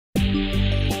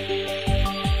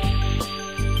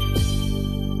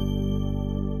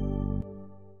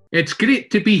It's great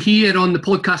to be here on the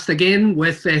podcast again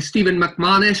with Stephen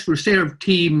McManus, reserve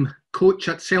team coach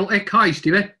at Celtic. Hi,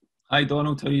 Stephen. Hi,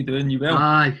 Donald. How are you doing? You well?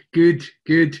 Aye, good.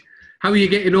 How are you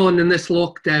getting on in this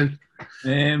lockdown?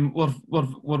 We're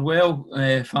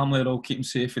well. Family are all keeping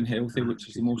safe and healthy, which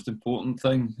is the most important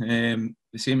thing.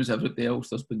 The same as everybody else,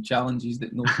 there's been challenges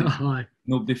that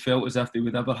nobody felt as if they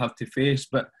would ever have to face.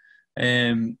 But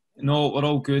no, we're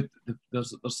all good.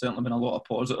 There's certainly been a lot of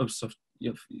positives. So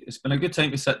it's been a good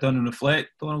time to sit down and reflect,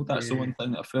 Donald. That's the one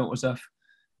thing that I felt as if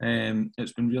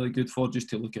it's been really good for, just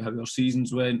to look at how our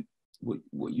seasons went,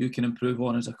 what you can improve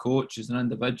on as a coach, as an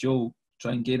individual,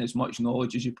 try and gain as much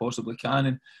knowledge as you possibly can.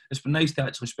 And it's been nice to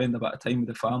actually spend a bit of time with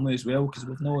the family as well, because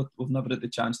we've never had the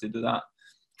chance to do that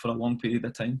for a long period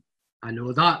of time. I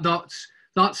know that's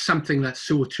something that's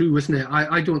so true, isn't it?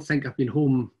 I don't think I've been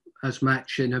home as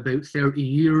much in about 30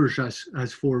 years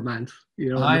as 4 months,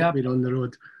 not been on the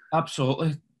road.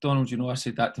 Absolutely, Donald. I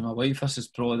said that to my wife. This is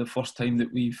probably the first time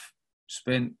that we've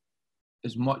spent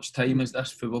as much time as this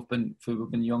for we've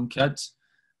been young kids.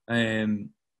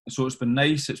 So it's been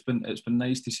nice. It's been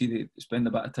nice to spend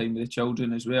a bit of time with the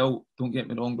children as well. Don't get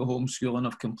me wrong, the homeschooling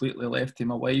I've completely left to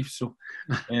my wife. So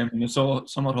when I saw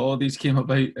summer holidays came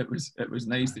about, it was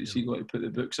nice that she got to put the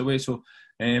books away. So,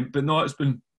 but no, it's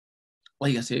been,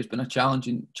 like I say, it's been a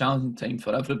challenging time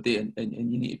for everybody, and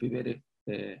you need to be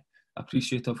very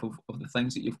appreciative of the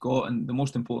things that you've got. And the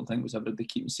most important thing was everybody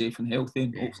keeping safe and healthy,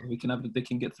 and hopefully everybody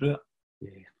can get through it. Yeah,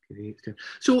 great.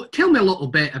 So tell me a little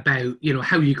bit about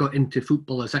how you got into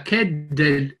football as a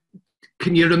kid.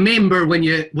 Can you remember when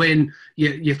you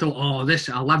thought, oh,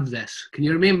 I love this? Can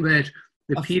you remember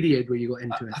the period where you got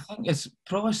into it? I think it's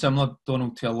probably similar,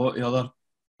 Donald, to a lot of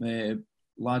other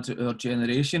lads of our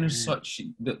generation as such.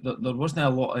 There wasn't a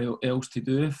lot else to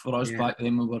do for us back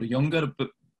then when we were younger, but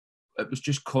it was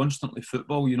just constantly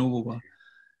football.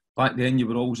 Back then, you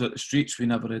were always at the streets. We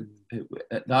never had,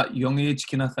 at that young age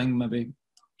kind of thing, maybe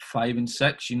 5 and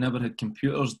 6, you never had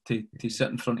computers to sit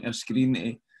in front of a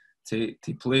screen to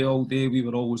play all day. We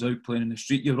were always out playing in the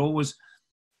street. You were always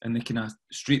in the kind of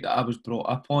street that I was brought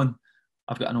up on.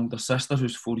 I've got an older sister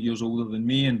who's 4 years older than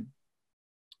me, and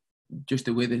just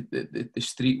the way the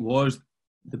street was,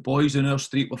 the boys in our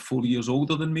street were 4 years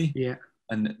older than me. Yeah.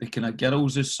 And the kind of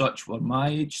girls as such were my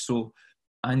age. So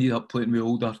I ended up playing with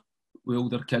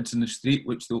older kids in the street,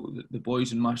 which the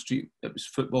boys in my street, it was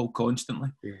football constantly.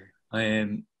 Yeah.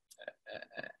 And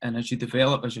as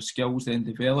your skills then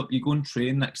develop, you go and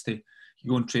train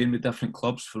with different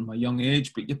clubs from a young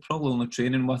age, but you're probably only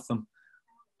training with them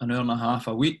an hour and a half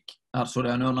a week, an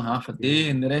hour and a half a day,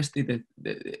 and the rest of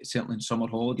certainly in summer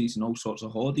holidays and all sorts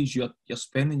of holidays, you're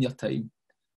spending your time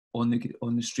on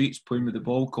the streets playing with the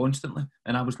ball constantly,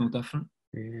 and I was no different.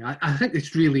 Yeah, I think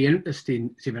it's really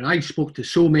interesting, Stephen. I spoke to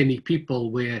so many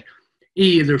people where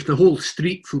there's the whole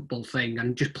street football thing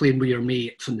and just playing with your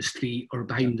mates on the street or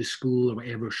behind the school or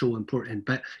whatever, so important.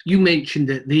 But you mentioned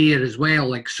it there as well,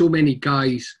 like so many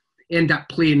guys end up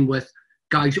playing with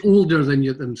guys older than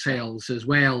you themselves as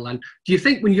well. And do you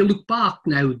think when you look back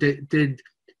now,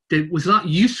 was that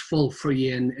useful for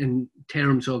you in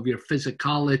terms of your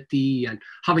physicality and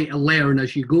having to learn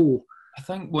as you go? I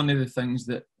think one of the things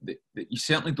that you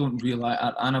certainly don't realise,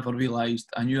 I never realised,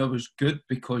 I knew I was good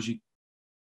because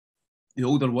the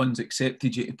older ones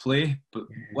accepted you to play, but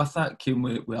with that came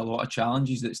with a lot of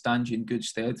challenges that stand you in good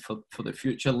stead for the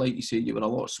future. Like you say, you were a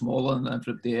lot smaller than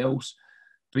everybody else,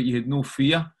 but you had no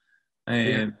fear.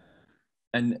 And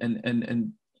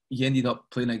you ended up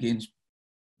playing against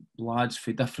lads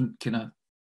for different kind of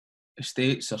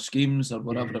estates or schemes or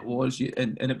whatever it was,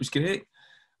 and it was great.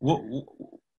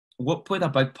 What played a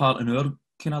big part in our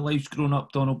kind of lives growing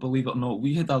up, Donald, believe it or not,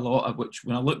 we had a lot of which,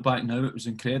 when I look back now, it was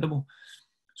incredible.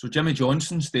 So Jimmy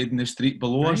Johnston stayed in the street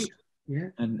below us,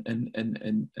 and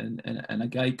a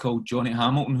guy called Johnny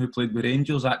Hamilton, who played with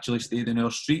Rangers, actually stayed in our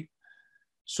street.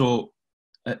 So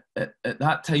at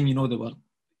that time,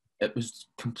 it was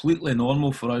completely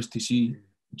normal for us to see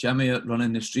Jimmy out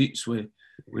running the streets with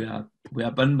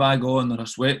a bin bag on or a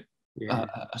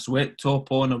sweat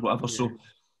top on or whatever. So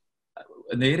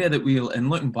in the area that we're in,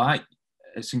 looking back,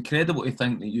 it's incredible to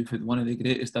think that you've had one of the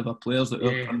greatest ever players that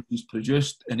our country's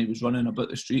produced, and he was running about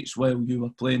the streets while you were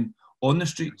playing on the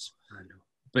streets. I know.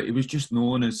 But he was just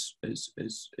known as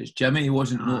Jimmy. He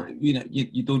wasn't known.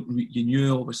 You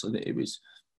knew obviously that he was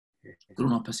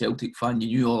growing up a Celtic fan. You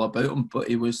knew all about him, but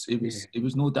he was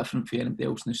no different for anybody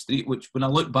else in the street. Which, when I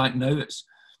look back now, it's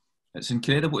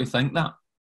incredible to think that.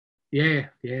 Yeah.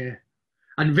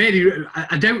 And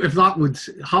I doubt if that would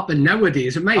happen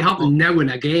nowadays. It might happen now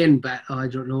and again, but I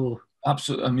don't know.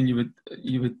 Absolutely. I mean,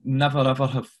 you would never ever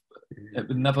have it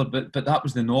would never, but that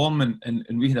was the norm, and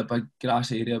we had a big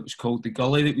grass area. It was called the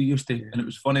Gully that we used to, and it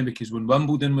was funny because when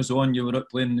Wimbledon was on, you were out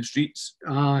playing in the streets.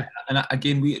 And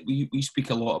again, we speak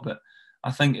a lot about.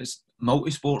 I think it's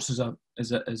multi-sports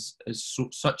is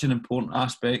such an important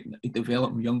aspect of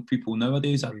developing young people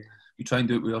nowadays. We try and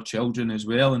do it with our children as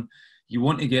well, and you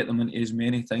want to get them into as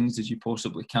many things as you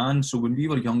possibly can. So when we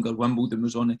were younger, Wimbledon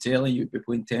was on the telly, you'd be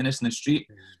playing tennis in the street.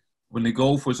 When the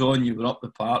golf was on, you were up the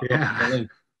park, up the village,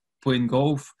 playing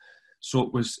golf. So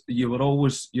it was you were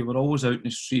always out in the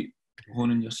street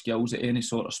honing your skills at any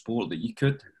sort of sport that you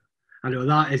could. I know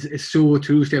that is so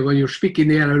true, Steve. When you're speaking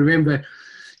there, I remember,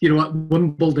 at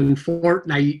Wimbledon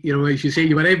fortnight, as you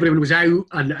say, everyone was out,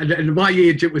 and at my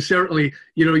age, it was certainly,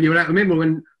 you were out. I remember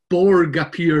when Borg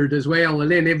appeared as well,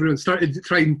 and then everyone started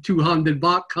trying two-handed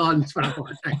backhands for a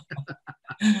while.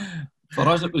 For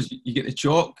us, it was you get the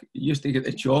chalk. You used to get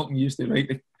the chalk, and you used to write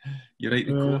the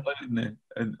quote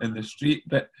out in the street.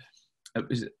 But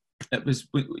it was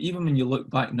even when you look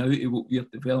back now to what we're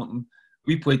developing,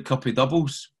 we played cuppy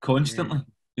doubles constantly.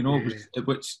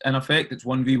 Which in effect it's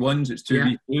 1v1s, it's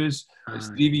 2v2s, it's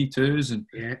 3v2s,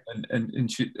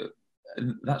 and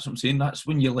that's what I'm saying. That's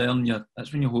when you learn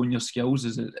that's when you hone your skills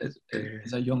as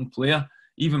a young player.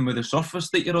 Even with the surface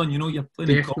that you're on, you're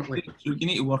playing in concrete, so you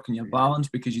need to work on your balance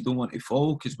because you don't want to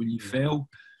fall. Because when you fell,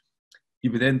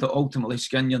 you would end up ultimately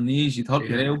skin your knees, you'd hurt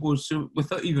your elbows. So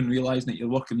without even realising that you're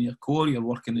working in your core, you're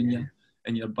working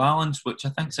in your balance, which I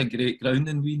think is a great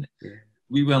grounding.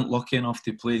 We weren't lucky enough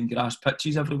to play in grass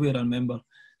pitches everywhere. I remember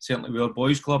certainly with our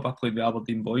boys' club, I played with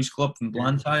Aberdeen Boys Club in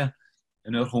Blantyre,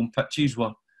 and our home pitches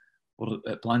were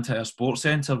at Blantyre Sports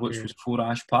Centre, which was 4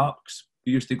 Ash Parks.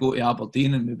 We used to go to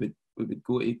Aberdeen, and we would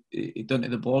go down to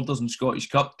the Borders and Scottish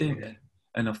Cup Day,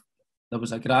 and if there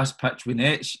was a grass pitch with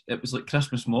nets, it was like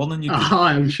Christmas morning.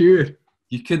 I'm sure.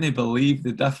 You couldn't believe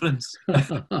the difference.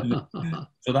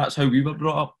 So that's how we were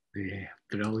brought up. Yeah,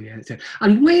 brilliant.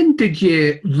 And when did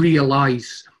you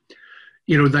realise,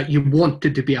 that you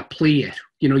wanted to be a player?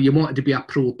 You wanted to be a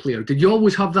pro player. Did you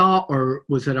always have that, or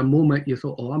was there a moment you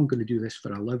thought, "Oh, I'm going to do this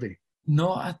for a living"?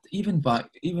 No, even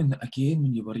again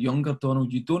when you were younger,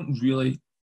 Donald, you don't really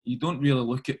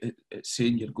look at it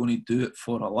saying you're going to do it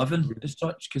for a living as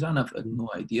such. Because I never had no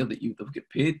idea that you would have got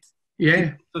paid.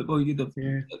 Yeah, football. You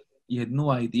had no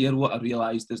idea. What I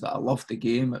realised is that I loved the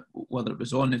game, whether it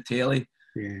was on the telly.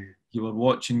 Yeah. You were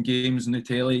watching games on the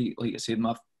telly. Like I said,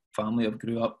 my family have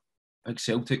grew up big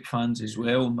Celtic fans as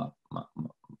well.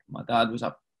 My dad was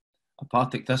a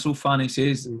Partick Thistle fan, he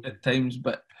says, at times.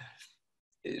 But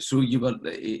so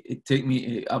it'd take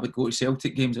me, I would go to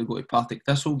Celtic games, I'd go to Partick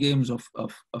Thistle games.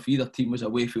 If either team was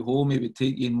away from home, he would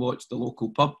take you and watch the local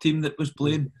pub team that was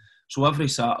playing. So every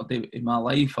Saturday in my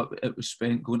life, it was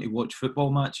spent going to watch football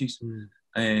matches.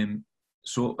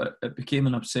 So it became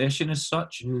an obsession as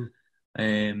such.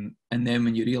 And then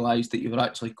when you realised that you were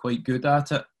actually quite good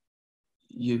at it,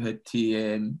 you had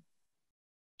to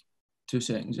 2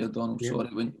 seconds there, Donald. Sorry.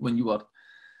 When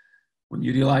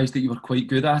you realised that you were quite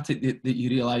good at it, that you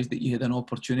realised that you had an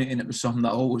opportunity, and it was something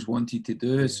that I always wanted to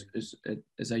do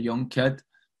as a young kid.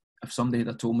 If somebody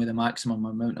had told me the maximum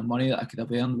amount of money that I could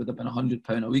have earned would have been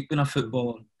 £100 a week being a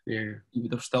footballer, you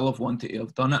would have still have wanted to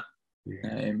have done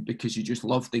it, because you just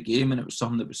loved the game and it was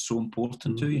something that was so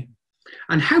important to you.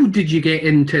 And how did you get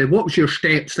into, what was your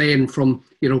steps then from,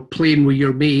 playing with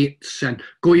your mates and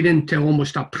going into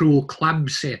almost a pro club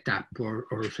setup or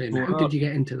something? How did you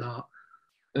get into that?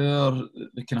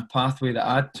 The kind of pathway that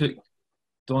I took,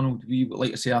 Donald,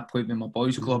 like I say, I played with my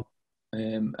boys' club,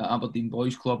 at Aberdeen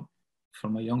Boys Club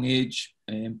from a young age,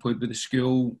 played with the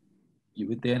school. You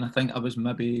would then, I think I was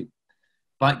maybe,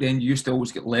 back then you used to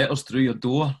always get letters through your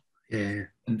door,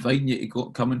 inviting you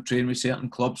to come and train with certain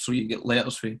clubs, so you get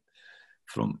letters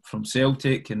from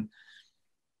Celtic. And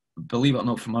believe it or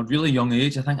not, from a really young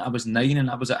age, I think I was 9 and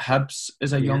I was at Hibs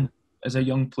as a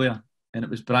young player, and it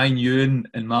was Brian Ewan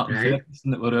and Martin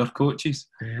Ferguson that were our coaches.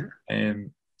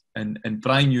 And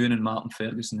Brian Ewan and Martin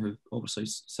Ferguson, who obviously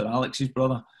is Sir Alex's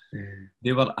brother,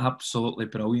 they were absolutely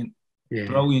brilliant.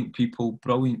 Brilliant people,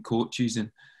 brilliant coaches,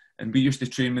 and we used to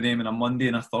train with them on a Monday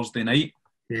and a Thursday night.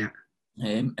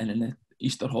 And in the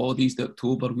Easter holidays, the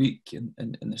October week,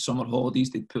 and the summer holidays,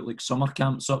 they'd put like summer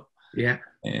camps up.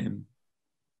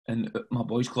 And my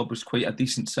boys' club was quite a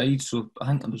decent side, so I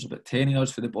think there was about 10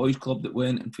 years for the boys' club that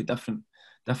went, and for different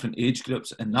age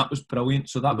groups, and that was brilliant.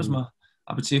 So that was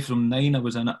I would say from 9 I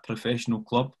was in a professional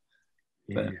club,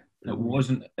 but it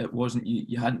wasn't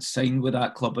you hadn't signed with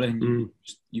that club or anything.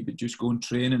 You would just go and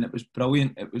train, and it was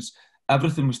brilliant.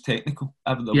 Everything was technical.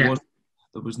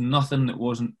 There was nothing that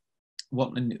wasn't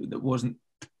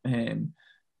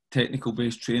technical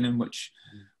based training, which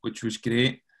which was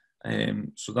great.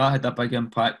 So that had a big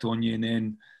impact on you,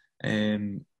 and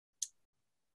then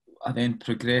I then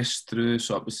progressed through.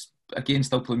 So it was again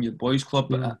still playing your boys' club,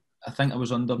 but I think I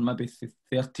was under maybe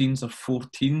 13s or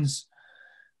 14s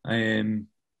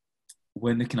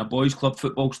when the kind of boys' club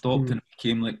football stopped and it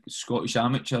became like Scottish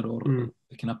amateur or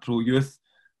the kind of pro youth.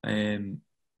 And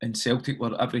Celtic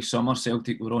were every summer.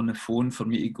 Celtic were on the phone for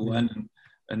me to go in,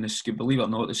 and believe it or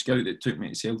not, the scout that took me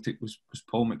to Celtic was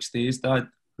Paul McStay's dad,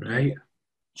 right?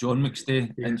 John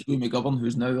McStay and Hugh McGovern,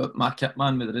 who's now my kit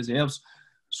man with the reserves.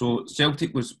 So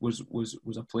Celtic was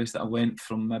a place that I went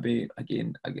from. Maybe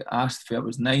again, I got asked if I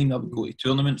was 9, I would go to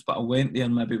tournaments, but I went there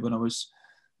maybe when I was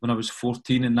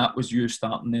 14, and that was you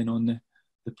starting then on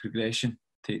the progression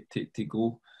to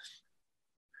go.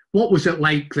 What was it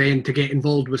like then to get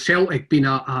involved with Celtic, being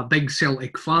a big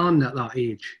Celtic fan at that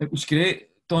age? It was great,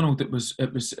 Donald. It was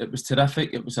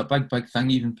terrific. It was a big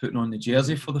thing, even putting on the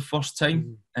jersey for the first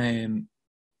time.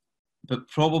 But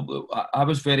probably I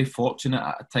was very fortunate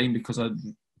at a time because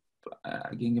again,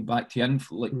 going back to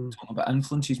talking about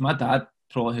influences, my dad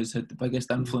probably has had the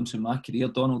biggest influence in my career,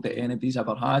 Donald, that anybody's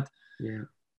ever had. Yeah.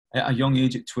 At a young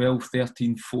age, at 12,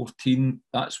 13, 14,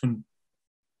 that's when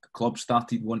the club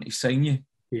started wanting to sign you.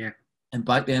 Yeah. And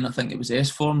back then, I think it was S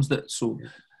forms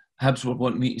Hibs were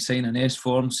wanting me to sign an S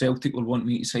form, Celtic were wanting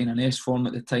me to sign an S form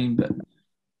at the time, but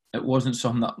it wasn't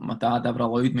something that my dad ever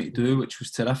allowed me to do, which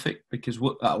was terrific, because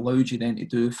what that allowed you then to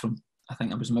do from, I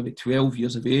think I was maybe 12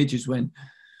 years of age, is when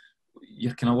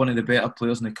you're kind of one of the better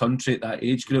players in the country at that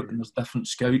age group, and there's different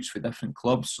scouts for different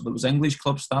clubs. So there was English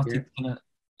clubs started kind of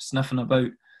sniffing about,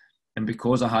 and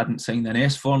because I hadn't signed an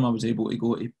S form, I was able to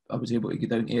go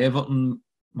down to Everton,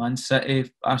 Man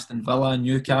City, Aston Villa,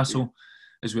 Newcastle,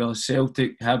 as well as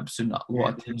Celtic, Hibs, and a lot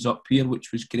of teams up here,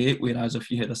 which was great. Whereas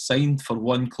if you had signed for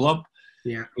one club,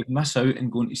 you'd miss out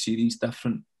and going to see these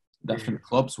different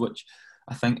clubs, which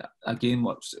I think, again,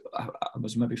 I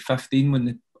was maybe 15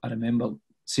 when I remember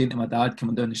saying to my dad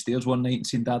coming down the stairs one night and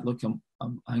saying, "Dad, look, I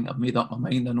think I've made up my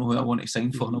mind. I know who I want to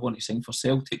sign for, and I want to sign for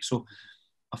Celtic." So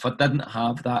if I didn't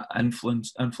have that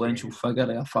influential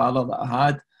figure, a father that I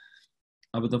had,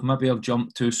 I would have maybe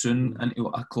jumped too soon into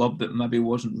a club that maybe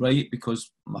wasn't right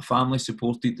because my family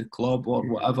supported the club or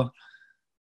whatever.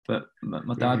 But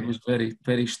my dad was very,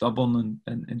 very stubborn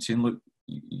and saying, look,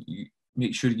 you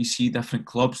make sure you see different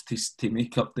clubs to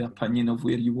make up the opinion of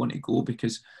where you want to go,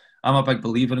 because I'm a big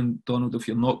believer in, Donald, if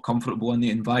you're not comfortable in the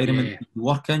environment you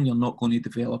work in, you're not going to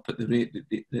develop at the rate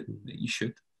that you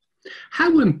should.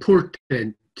 How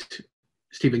important,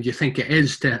 Stephen, do you think it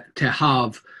is to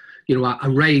have, a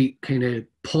right kind of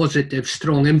positive,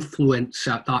 strong influence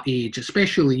at that age,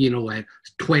 especially,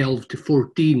 12 to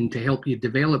 14, to help you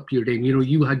develop your game?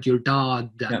 You had your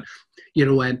dad,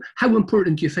 how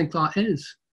important do you think that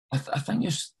is? I think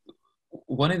it's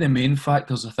one of the main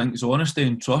factors, I think, is honesty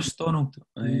and trust, Donald.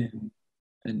 And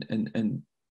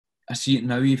I see it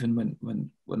now, even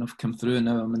when I've come through, and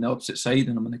now I'm on the opposite side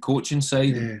and I'm on the coaching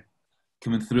side,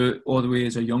 coming through all the way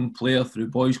as a young player, through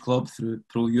boys club, through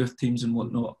pro youth teams and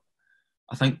whatnot.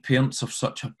 I think parents have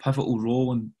such a pivotal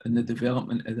role in the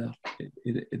development of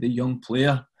the young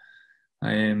player.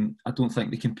 I don't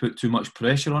think they can put too much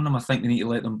pressure on them. I think they need to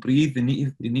let them breathe. They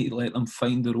need to let them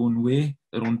find their own way,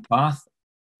 their own path.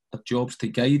 Their job's to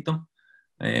guide them.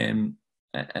 And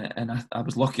I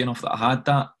was lucky enough that I had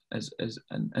that.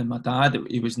 And my dad,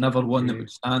 he was never one that would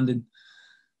stand. And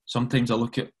sometimes I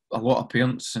look at a lot of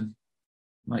parents and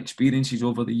my experiences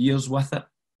over the years with it.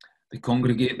 They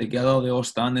congregate together, they all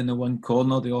stand in the one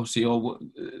corner, they all say,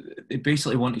 they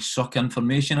basically want to suck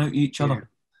information out of each other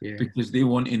because they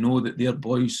want to know that their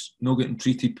boys not getting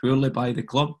treated poorly by the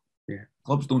club.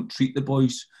 Clubs don't treat the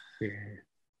boys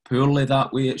poorly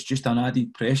that way. It's just an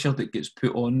added pressure that gets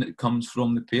put on that comes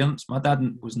from the parents. My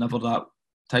dad was never that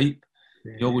type.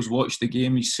 He always watched the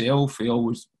game himself. He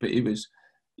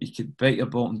could bet your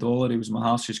bottom dollar he was my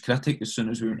harshest critic as soon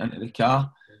as we went into the car.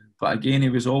 But again,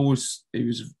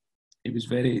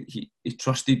 he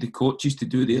trusted the coaches to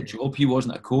do their job. He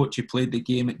wasn't a coach. He played the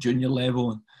game at junior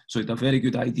level, and so he had a very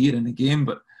good idea in the game.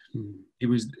 But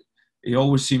he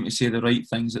always seemed to say the right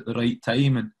things at the right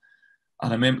time. And I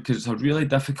remember, because it's a really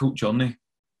difficult journey,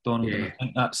 Donald.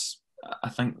 And I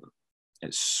think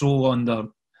it's so under.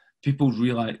 People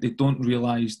they don't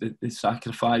realise the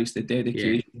sacrifice, the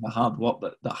dedication, the hard work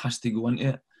that has to go into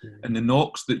it, and the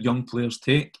knocks that young players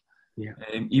take.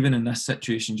 Even in this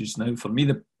situation just now, for me,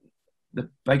 the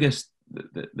biggest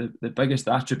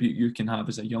attribute you can have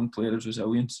as a young player is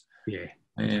resilience.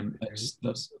 There's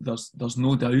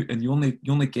no doubt, and you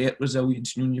only get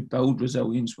resilience, you build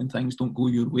resilience when things don't go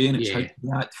your way, and it's how you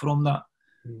react from that.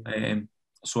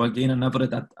 So again, I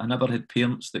never had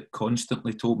parents that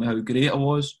constantly told me how great I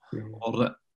was,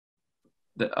 or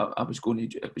that I was going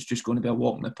to. It was just going to be a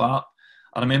walk in the park.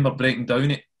 I remember breaking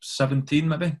down at 17,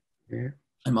 maybe, in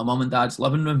my mum and dad's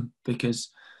living room, because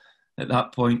at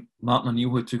that point, Martin O'Neill,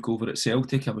 who took over at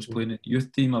Celtic, I was playing at the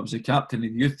youth team. I was the captain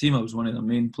of the youth team. I was one of their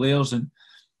main players, and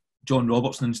John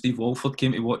Robertson and Steve Walford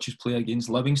came to watch us play against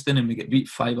Livingston, and we get beat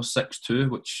 5 or 6-2,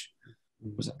 which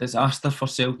was a disaster for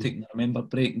Celtic. And I remember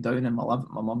breaking down in my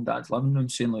mum and dad's living room,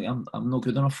 saying, like, I'm not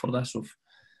good enough for this.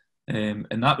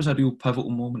 And that was a real pivotal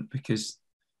moment, because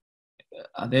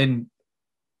I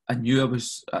knew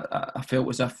I felt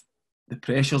as if the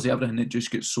pressures of everything had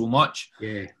just got so much.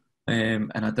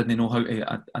 And I didn't know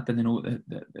I didn't know what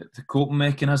the coping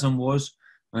mechanism was.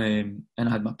 And I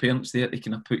had my parents there to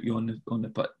kind of put you on the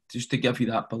but just to give you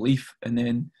that belief. And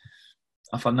then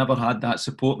if I never had that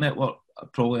support network,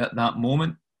 probably at that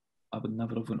moment I would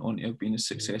never have went on to have been as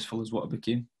successful as what I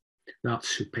became. That's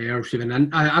superb, Stephen.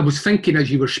 And I was thinking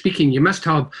as you were speaking, you must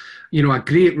have, a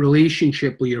great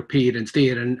relationship with your parents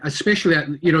there, and especially at,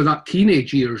 that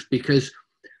teenage years, because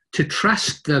to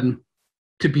trust them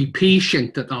to be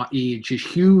patient at that age is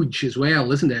huge as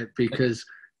well, isn't it? Because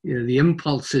the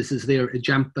impulses is there to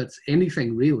jump at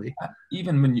anything, really.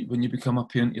 Even when you become a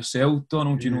parent yourself,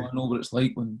 Donald, I know what it's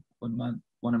like when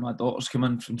one of my daughters come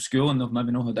in from school and they've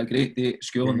maybe not had a great day at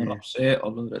school and they're upset,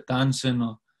 or they're at dancing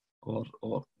or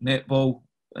netball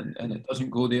and it doesn't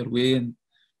go their way. And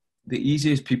the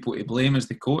easiest people to blame is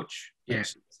the coach.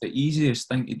 It's the easiest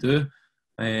thing to do,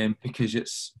 because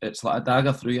it's like a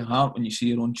dagger through your heart when you see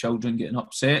your own children getting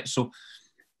upset. So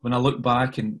when I look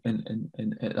back and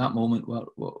at that moment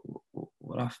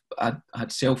where I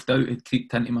had self-doubt had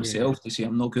creeped into myself to say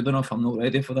I'm not good enough, I'm not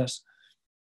ready for this,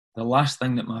 the last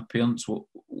thing that my parents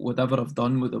would ever have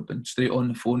done would have been straight on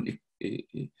the phone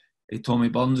to Tommy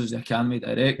Burns as the academy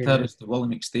director, as to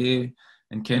Willie McStay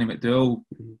and Kenny McDowell,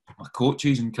 my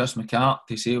coaches, and Chris McCart,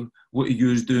 to say what are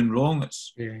you doing wrong.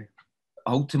 It's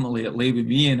ultimately it lay with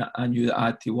me, and I knew that I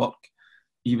had to work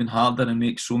even harder and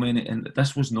make so many. And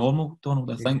this was normal, Donald.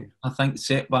 I think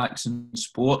setbacks in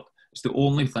sport is the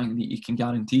only thing that you can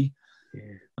guarantee.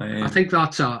 I think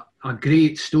that's a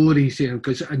great story,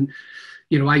 because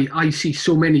I see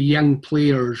so many young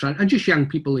players and just young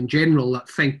people in general that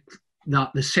think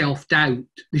that the self-doubt,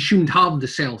 they shouldn't have the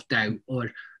self-doubt, or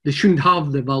they shouldn't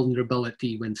have the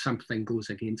vulnerability when something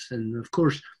goes against them. And of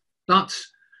course,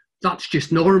 that's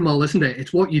just normal, isn't it?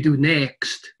 It's what you do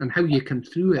next and how you come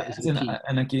through it.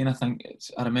 And again, I think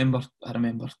I remember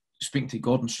speaking to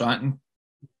Gordon Stratton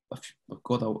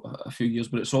a few years,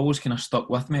 but it's always kind of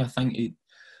stuck with me. I think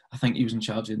he was in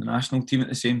charge of the national team at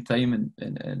the same time,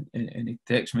 and he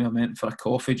texted me. I went for a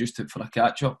coffee for a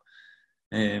catch up,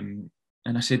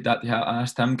 and I said that I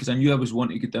asked him, because I knew I was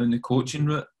wanting to go down the coaching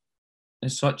route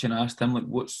as such, and I asked him, like,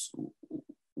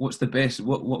 what's the best?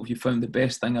 What have you found the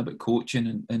best thing about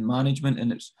coaching and management?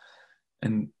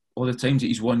 And all the times that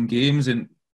he's won games, and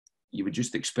you would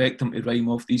just expect him to rhyme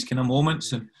off these kind of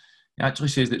moments, and he actually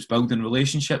says that it's building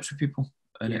relationships with people,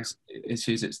 and it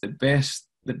says it's the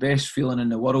best feeling in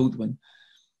the world when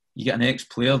you get an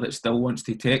ex-player that still wants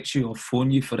to text you or phone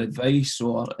you for advice,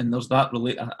 and there's that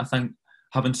I think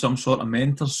having some sort of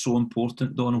mentor is so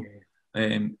important, Donald.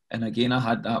 And again, I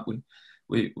had that with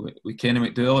Kenny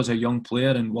McDowell as a young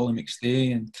player, and Willie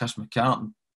McStay and Chris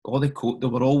McCartan. They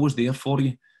were always there for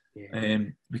you.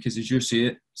 Because as you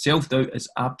say, self-doubt is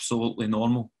absolutely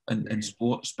normal in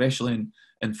sport, especially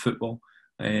in football.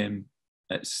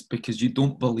 It's because you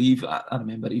don't believe. I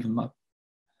remember even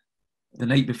the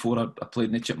night before I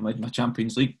played my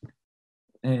Champions League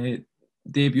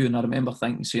debut, and I remember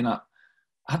saying that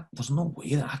there's no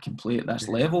way that I can play at this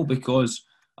level, because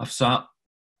I've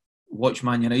watched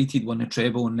Man United win the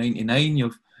treble in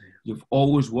 '99. You've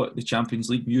always watched the Champions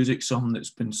League music, something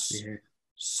that's been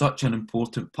such an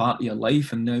important part of your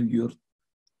life, and now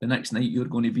the next night you're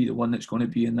going to be the one that's going to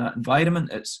be in that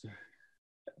environment.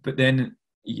 But then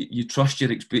you trust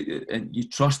your experience, and you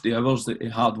trust the hours, the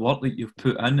hard work that you've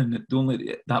put in, and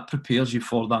that prepares you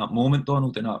for that moment,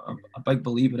 Donald. And I'm a big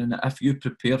believer in it. If you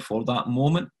prepare for that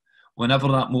moment, whenever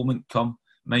that moment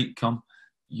might come,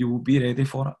 you will be ready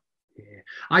for it.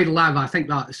 I think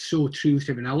that is so true,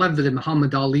 Stephen. I live with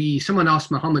Muhammad Ali. Someone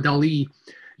asked Muhammad Ali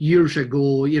years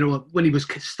ago, when he was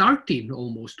starting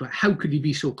almost, how could he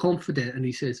be so confident? And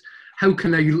he says, how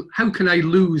can I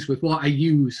lose with what I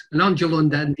use? And Angelo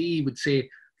Dundee would say,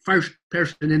 first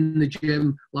person in the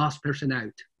gym, last person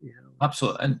out.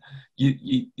 Absolutely. And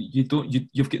you've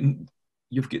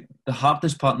got the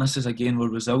hardest part in this is, again, where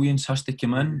resilience has to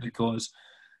come in, because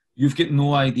you've got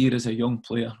no idea as a young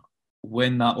player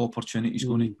when that opportunity is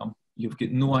going to come. you've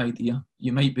got no idea.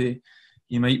 You might be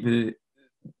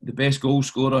the best goal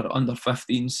scorer under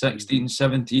 15, 16,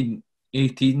 17,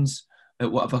 18s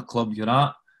at whatever club you're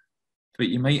at, but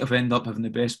you might have ended up having the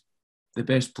best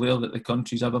player that the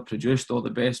country's ever produced, or the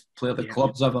best player the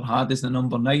club's ever had as the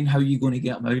number 9. How are you going to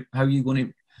get him out? How are you going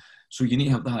to? So you need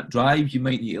to have that drive. You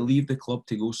might need to leave the club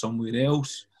to go somewhere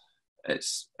else.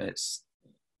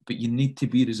 But you need to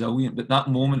be resilient. But that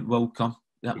moment will come.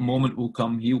 That moment will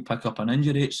come. He'll pick up an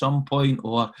injury at some point,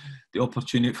 or the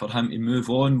opportunity for him to move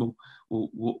on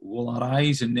will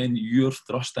arise, and then you're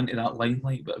thrust into that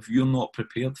limelight. But if you're not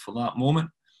prepared for that moment,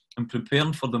 and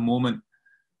preparing for the moment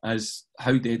is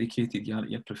how dedicated you are to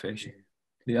your profession.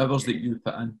 The hours that you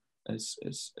put in is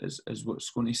what's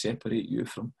going to separate you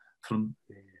from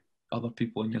other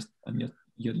people in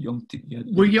your young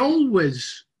team. Were you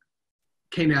always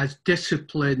kind of as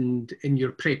disciplined in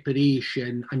your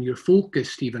preparation and your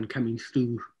focus, Stephen, coming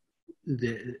through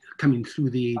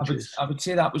the ages? I would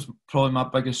say that was probably my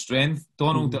biggest strength,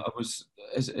 Donald. That I was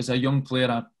as a young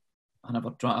player. I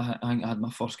never drank. I think I had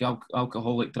my first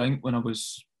alcoholic drink when I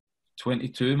was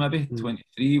 22, maybe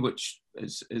 23, which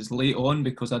is late on,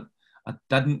 because I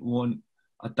didn't want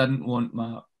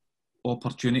my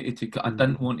opportunity to. I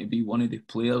didn't want to be one of the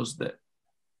players that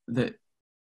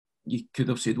you could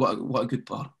have said, what a good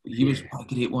player. He was a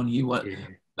great one.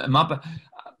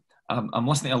 I'm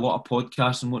listening to a lot of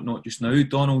podcasts and whatnot just now,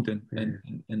 Donald, and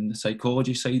the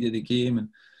psychology side of the game, and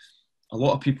a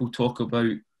lot of people talk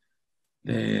about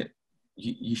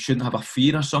you shouldn't have a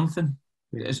fear of something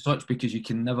as such, because you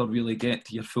can never really get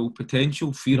to your full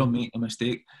potential. Fear of making a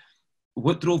mistake.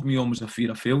 What drove me on was a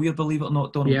fear of failure, believe it or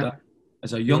not, Donald.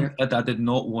 As a young kid, I did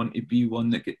not want to be one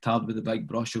that get tarred with a big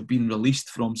brush of being released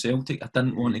from Celtic. I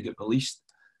didn't want to get released.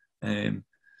 And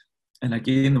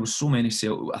again, there was so many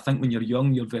I think when you're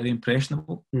young, you're very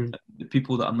impressionable. The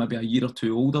people that are maybe a year or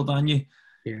two older than you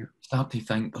start to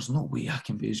think, there's no way I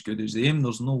can be as good as them.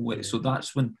 There's no way. So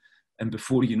that's when, and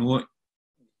before you know it,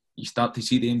 you start to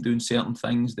see them doing certain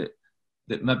things that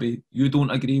maybe you don't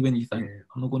agree with, and you think,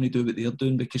 I'm not going to do what they're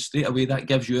doing, because straight away that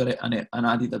gives you an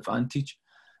added advantage.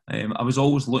 I was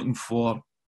always looking for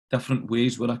different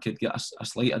ways where I could get a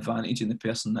slight advantage in the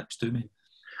person next to me.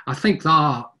 I think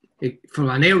that from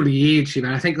an early age,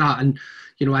 I think that, and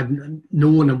I've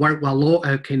known and worked with a lot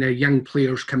of kind of young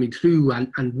players coming through,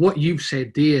 and what you've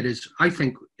said there I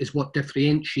think is what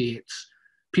differentiates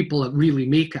people that really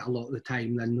make it a lot of the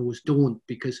time than those don't,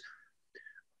 because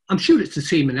I'm sure it's the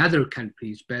same in other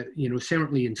countries, but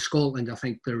certainly in Scotland, I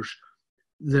think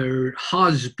there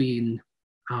has been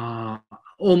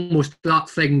almost that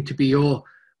thing to be,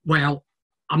 well,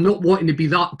 I'm not wanting to be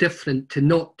that different to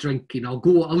not drinking. I'll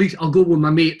go with my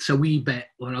mates a wee bit,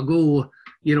 or I'll go,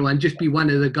 and just be one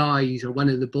of the guys or one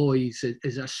of the boys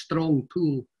is a strong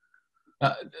pull.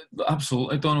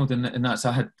 Absolutely, Donald, and that's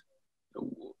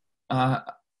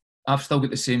I've still got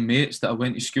the same mates that I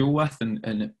went to school with, and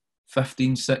at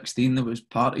 15, 16 there was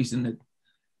parties in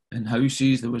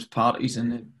houses, there was parties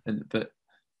but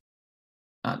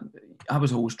I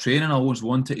was always training. I always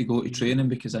wanted to go to training,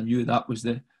 because I knew that was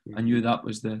the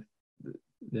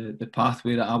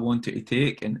pathway that I wanted to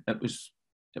take, and it was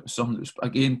something that was,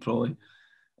 again, probably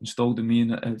installed in me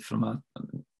from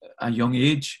a young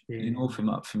age, from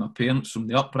my parents, from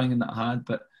the upbringing that I had.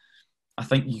 But I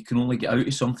think you can only get out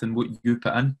of something what you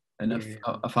put in, and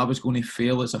if I was going to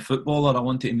fail as a footballer, I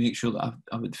wanted to make sure that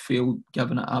I would fail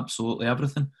giving it absolutely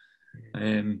everything.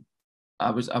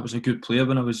 I was a good player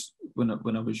when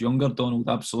I was younger, Donald,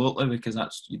 absolutely, because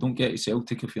you don't get to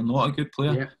Celtic if you're not a good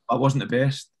player. I wasn't the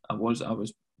best.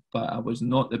 But I was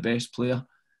not the best player.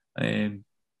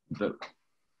 But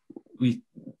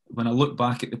when I look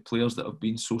back at the players that have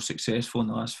been so successful in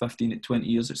the last 15 to 20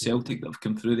 years at Celtic that have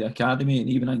come through the academy, and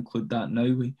even include that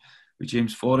now with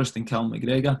James Forrest and Cal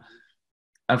McGregor,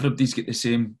 everybody's got the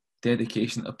same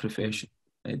dedication to a profession,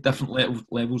 different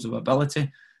levels of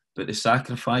ability. But the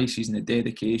sacrifices and the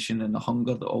dedication and the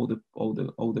hunger that all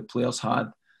the players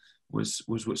had was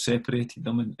what separated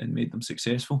them and made them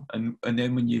successful. And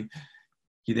then when you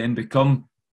then become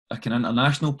like an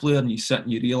international player, and you sit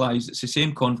and you realise it's the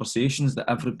same conversations that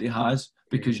everybody has,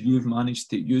 because you've managed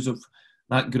to use of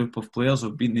that group of players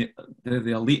have been they're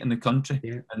the elite in the country,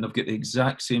 and they've got the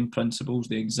exact same principles,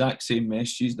 the exact same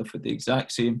messages, they've had the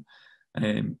exact same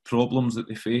problems that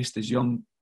they faced as young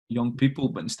people,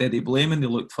 but instead of blaming, they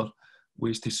look for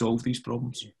ways to solve these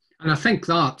problems. And I think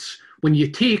that's when you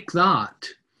take that,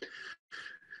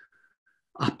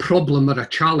 a problem or a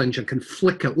challenge, and can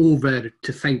flick it over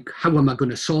to think, how am I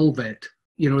going to solve it?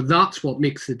 That's what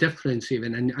makes the difference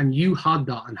even. And you had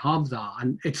that and have that.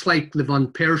 And it's like the Van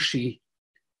Persie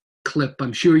clip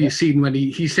I'm sure you've seen when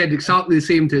he said exactly the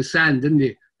same to his son, didn't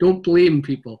he? Don't blame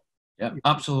people. Yeah,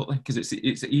 absolutely, because it's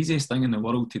the easiest thing in the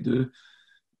world to do,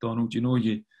 Donald. You know,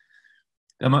 the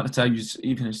amount of times,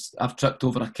 even as I've tripped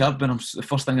over a curb, and the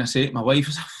first thing I say to my wife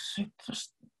is,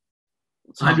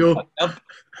 I know.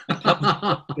 The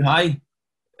curb too high.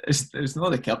 It's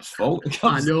not the curb's fault.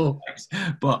 I know.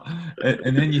 But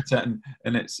and then you sit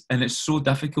and it's so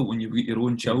difficult when you've got your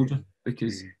own children,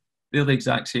 because they're the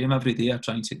exact same every day. I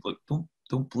try and say, look,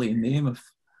 don't blame them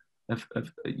if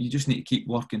you just need to keep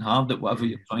working hard at whatever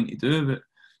you're trying to do. But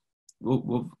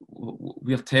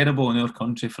we're terrible in our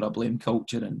country for a blame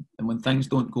culture, and when things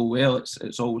don't go well,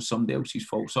 it's always somebody else's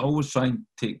fault. So I always try and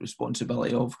take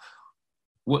responsibility of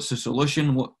what's the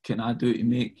solution, what can I do to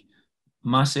make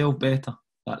myself better.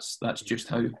 That's just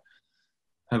how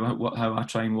I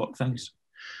try and work things.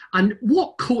 And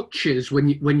what coaches,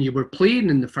 when you were playing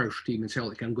in the first team in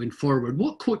Celtic and going forward,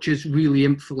 what coaches really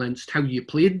influenced how you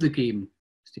played the game,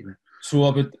 Stephen?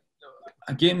 So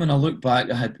when I look back,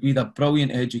 we had a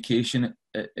brilliant education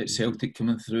at Celtic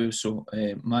coming through. So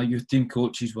my youth team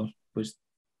coaches was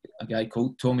a guy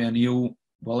called Tommy O'Neill,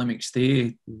 Willie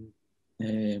McStay,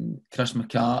 Chris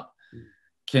McCart,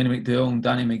 Kenny McDowell and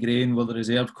Danny McGarry were the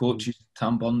reserve coaches.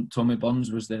 Tommy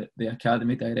Burns was the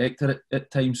academy director at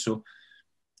times. So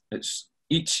it's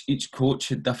each coach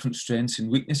had different strengths and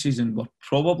weaknesses, and were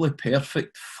probably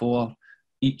perfect for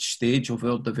each stage of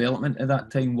our development at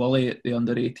that time. Willie at the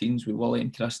under-18s with Willie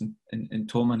and Chris and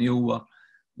Tom O'Neill were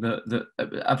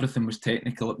everything was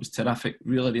technical. It was terrific,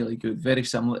 really, really good. Very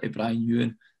similar to Brian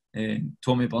Ewan.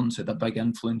 Tommy Burns had a big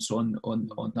influence on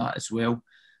that as well.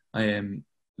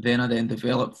 Then I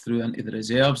developed through into the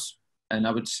reserves, and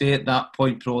I would say at that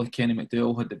point probably Kenny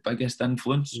McDowell had the biggest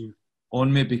influence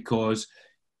on me, because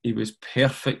he was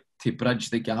perfect to bridge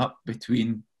the gap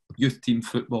between youth team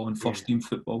football and first team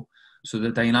football. So the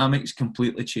dynamics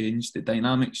completely changed. The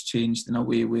dynamics changed in a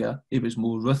way where he was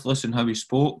more ruthless in how he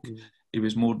spoke. He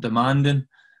was more demanding,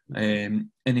 and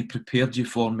he prepared you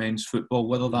for men's football,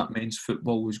 whether that men's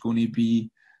football was going to be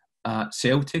at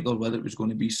Celtic or whether it was going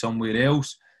to be somewhere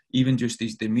else. Even just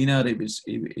his demeanour, he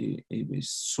was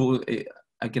so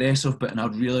aggressive, but in a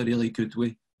really, really good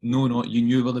way. You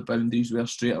knew where the boundaries were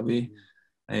straight away.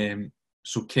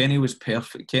 So Kenny was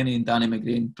perfect. Kenny and Danny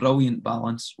McGarry, brilliant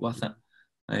balance with it.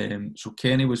 So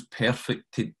Kenny was perfect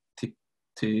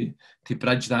to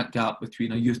bridge that gap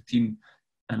between a youth team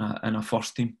and a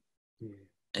first team.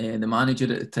 The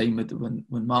manager at the time,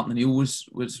 when Martin O'Neill was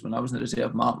when I was in the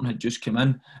reserve, Martin had just come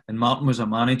in, and Martin was a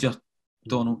manager.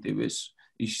 Donald, his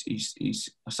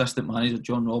assistant manager,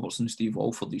 John Robertson, Steve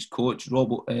Walford, his coach.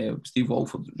 Steve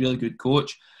Walford, really good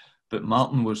coach, but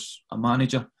Martin was a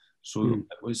manager. So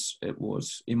it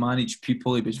was he managed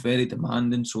people. He was very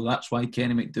demanding. So that's why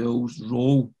Kenny McDowell's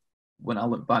role, when I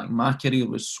look back in my career,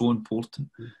 was so important.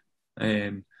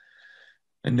 And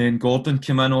then Gordon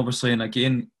came in, obviously, and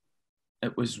again,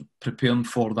 it was preparing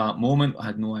for that moment. I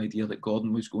had no idea that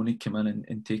Gordon was going to come in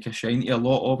and take a shine to a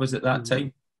lot of us at that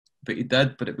time. But he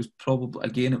did, but it was probably,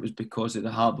 again, it was because of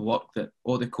the hard work that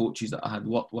all the coaches that I had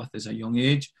worked with as a young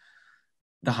age,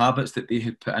 the habits that they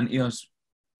had put into us.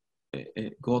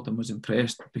 Gordon was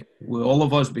impressed with all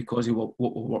of us because of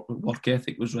what work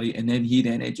ethic was right, and then he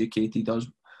educated us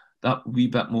that wee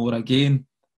bit more again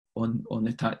on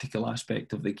the tactical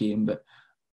aspect of the game. But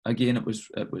again, it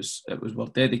was our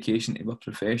dedication to our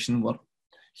profession, our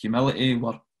humility,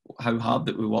 how hard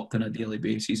that we worked on a daily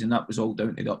basis, and that was all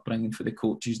down to the upbringing for the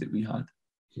coaches that we had.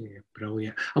 Yeah,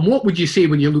 brilliant. And what would you say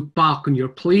when you look back on your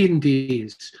playing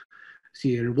days,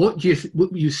 Ciaran? What do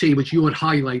you say was your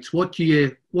highlights? What do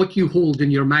you hold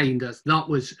in your mind as that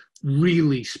was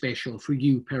really special for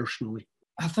you personally?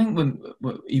 I think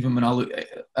when I look at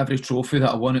every trophy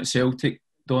that I won at Celtic,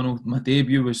 Donald, my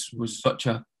debut was such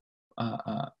a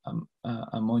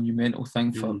monumental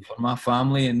thing for my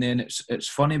family. And then it's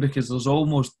funny because there's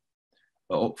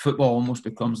football almost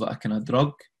becomes like a kind of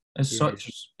drug as such.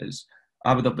 As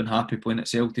I would have been happy playing at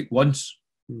Celtic once,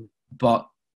 but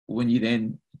when you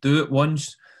then do it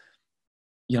once,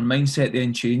 your mindset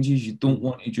then changes. You don't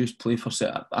want to just play for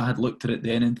Celtic. I had looked at it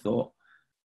then and thought,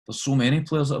 there's so many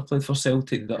players that have played for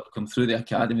Celtic that have come through the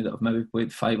academy that have maybe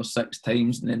played 5 or 6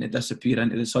 times, and then they disappear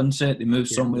into the sunset. They move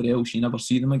somewhere else. You never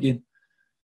see them again.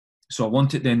 So I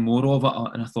wanted then more of it,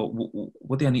 and I thought,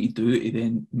 what do I need to do to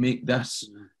then make this?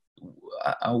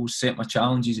 I always set my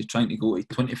challenges of trying to go to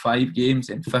 25 games,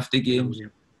 then 50 games,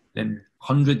 then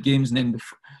 100 games, and then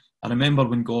I remember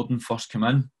when Gordon first came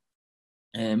in,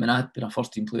 and I'd been a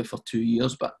first team player for 2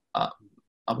 years, but I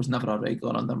was never a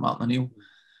regular under Martin O'Neill.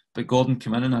 But Gordon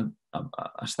came in, and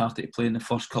I started to play in the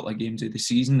first couple of games of the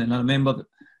season, and I remember that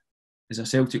as a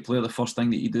Celtic player, the first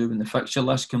thing that you do when the fixture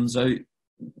list comes out,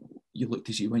 you look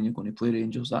to see when you're going to play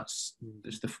Rangers. That's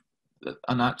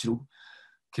a natural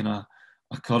kind of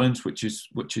occurrence, which is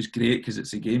great, because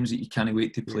it's the games that you can't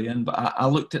wait to play in. But I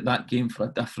looked at that game for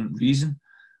a different reason.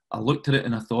 I looked at it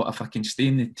and I thought, if I can stay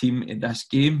in the team in this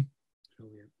game,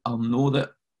 I'll know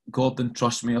that Gordon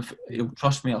trusts me. He'll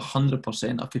trust me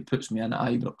 100% if he puts me in at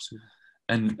Ibrox.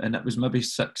 And it was maybe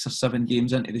 6 or 7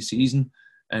 games into the season,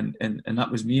 and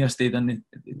that was me. I stayed in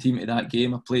the team at that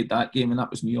game. I played that game, and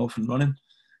that was me off and running.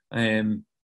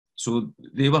 So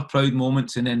they were proud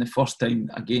moments. And then the first time,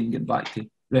 again, getting back to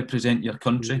represent your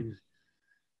country.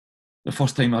 The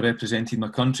first time I represented my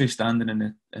country,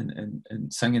 standing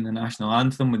and singing the national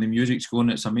anthem when the music's going,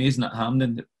 it's amazing at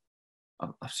Hampden.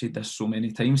 I've said this so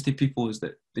many times to people, is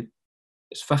that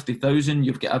it's 50,000,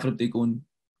 you've got everybody going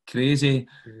crazy,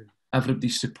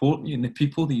 everybody's supporting you, and the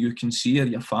people that you can see are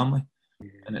your family.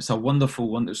 And it's a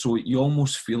wonderful one. So you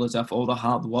almost feel as if all the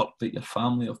hard work that your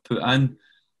family have put in,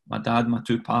 my dad, my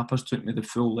 2 papas took me the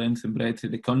full length and breadth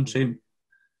of the country,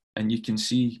 and you can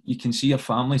see your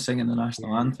family singing the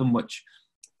national anthem, which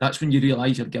that's when you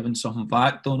realise you're giving something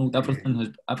back, Donald.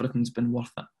 Everything's been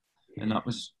worth it. And that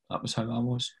was how I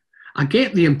was. I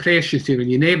get the impression, Stephen,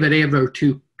 you never ever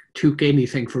took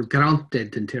anything for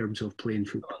granted in terms of playing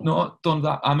football. No, Don,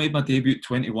 I made my debut at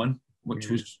 21, which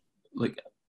was like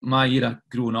my era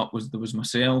growing up. There was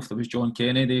myself, there was John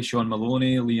Kennedy, Sean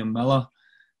Maloney, Liam Miller,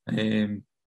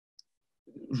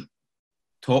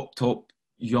 top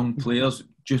young players.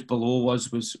 Just below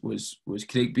us was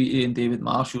Craig Beattie and David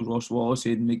Marshall, Ross Wallace,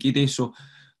 Aidan McGeady. So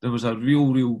there was a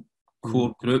real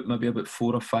core group, maybe about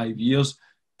 4 or 5 years.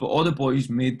 But all the boys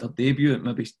made their debut.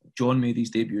 Maybe John made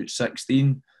his debut at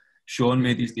 16. Sean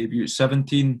made his debut at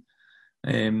 17.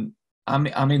 I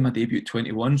made my debut at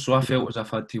 21, so I felt as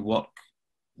if I had to work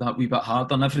that wee bit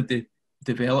harder. And everybody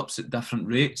develops at different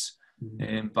rates.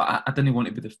 But I didn't want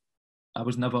to be I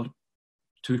was never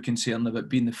too concerned about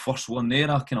being the first one there.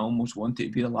 I kind of almost wanted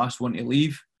to be the last one to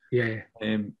leave.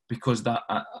 Because that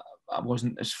I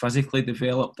wasn't as physically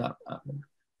developed.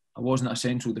 I wasn't a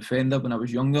central defender when I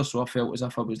was younger, so I felt as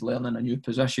if I was learning a new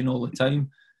position all the time.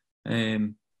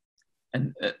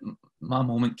 My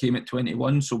moment came at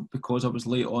 21, so because I was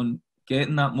late on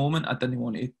getting that moment, I didn't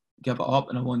want to give it up,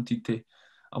 and I wanted to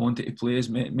play as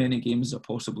many games as I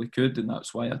possibly could, and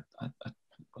that's why I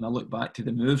when I look back to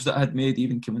the moves that I had made,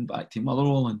 even coming back to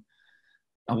Motherwell, and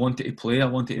I wanted to play, I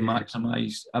wanted to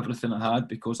maximise everything I had,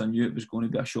 because I knew it was going to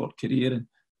be a short career, and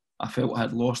I felt I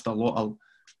had lost a lot of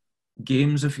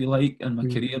games, if you like, in my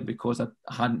career because I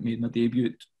hadn't made my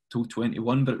debut till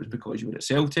 21, but it was because you were at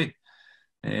Celtic,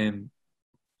 and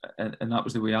that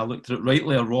was the way I looked at it.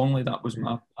 Rightly or wrongly, that was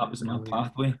my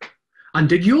pathway. And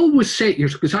did you always set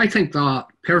yourself, because I think that,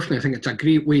 personally, I think it's a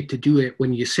great way to do it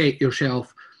when you set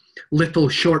yourself little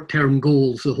short-term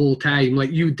goals the whole time, like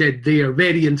you did there,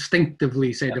 very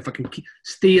instinctively said, if I can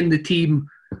stay in the team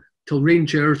till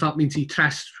Rangers, that means he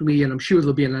trusts me, and I'm sure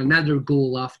there'll be another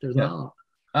goal after that.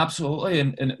 Absolutely,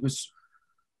 and it's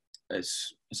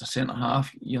a centre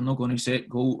half. You're not going to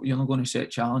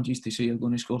set challenges to say you're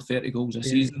going to score 30 goals a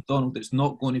season, Donald. It's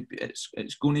not going to be.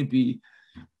 It's going to be.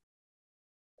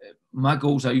 My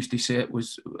goals I used to set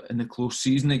was in the close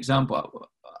season example.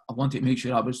 I wanted to make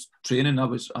sure I was training. I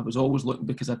was always looking,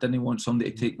 because I didn't want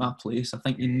somebody to take my place. I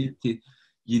think you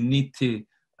need to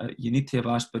have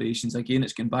aspirations. Again,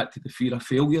 it's going back to the fear of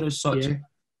failure as such.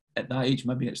 At that age,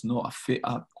 maybe it's not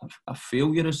a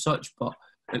failure as such, but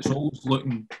it's always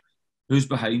looking who's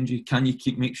behind you. Can you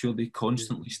make sure they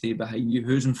constantly stay behind you?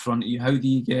 Who's in front of you? How do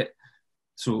you get?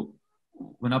 So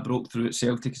when I broke through at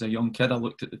Celtic as a young kid, I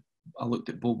looked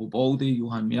at Bobo Baldy,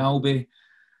 Johan Mjalby,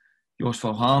 Jos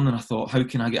Valhaan, and I thought, how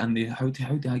can I get in there? How do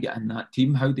I get in that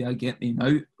team? How do I get them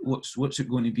out? What's it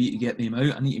going to be to get them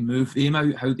out? I need to move them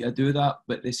out. How do I do that?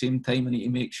 But at the same time, I need to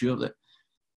make sure that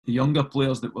the younger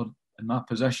players that were in my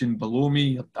position below me,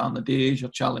 your Dan Days,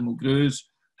 your Charlie Mulgrews,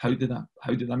 how did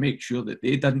I make sure that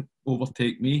they didn't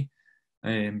overtake me?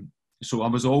 So I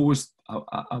was always,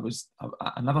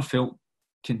 I never felt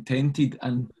contented,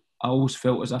 and I always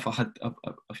felt as if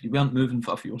if you weren't moving,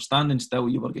 if you were standing still,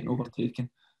 you were getting overtaken.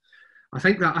 I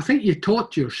think you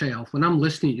taught yourself, when I'm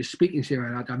listening to you speaking to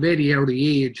you at a very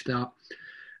early age,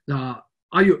 I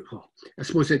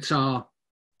suppose it's a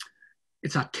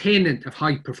tenet of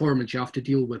high performance. You have to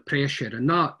deal with pressure, and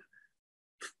not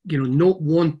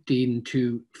wanting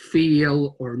to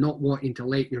fail or not wanting to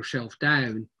let yourself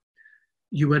down.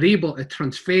 You were able to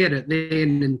transfer it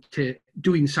then into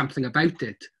doing something about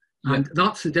it. And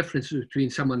that's the difference between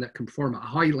someone that can perform at a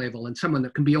high level and someone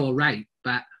that can be all right,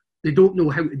 but they don't know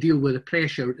how to deal with the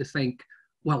pressure to think,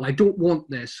 well, I don't want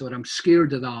this, or I'm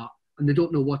scared of that, and they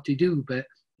don't know what to do. But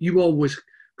you always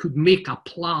could make a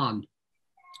plan.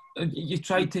 You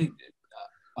try to.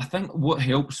 I think what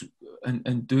helps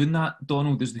in doing that,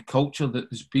 Donald, is the culture that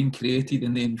has been created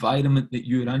and the environment that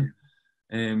you're in.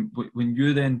 When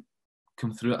you then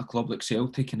come through at a club like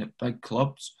Celtic and at big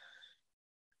clubs,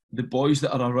 the boys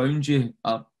that are around you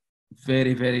are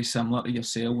very, very similar to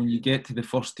yourself. When you get to the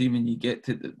first team and you get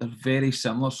to, they're very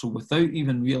similar. So without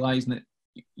even realising it,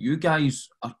 you guys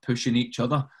are pushing each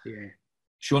other. Yeah.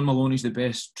 Sean Maloney's the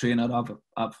best trainer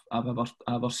I've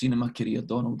ever seen in my career.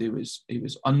 Donald, he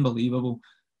was unbelievable,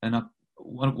 and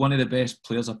one of the best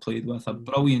players I played with. A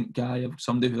brilliant guy,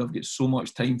 somebody who I've got so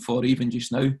much time for, even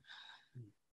just now.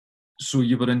 So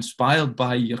you were inspired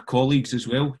by your colleagues as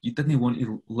well. You didn't want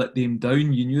to let them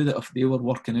down. You knew that if they were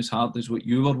working as hard as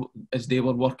as they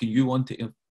were working, you wanted to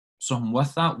have something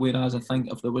with that. Whereas I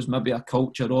think if there was maybe a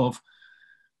culture of,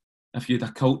 if you had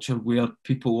a culture where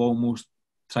people almost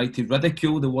try to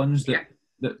ridicule the ones that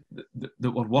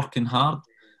were working hard,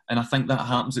 and I think that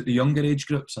happens at the younger age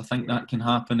groups. I think that can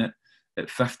happen at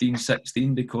 15,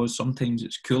 16, because sometimes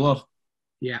it's cooler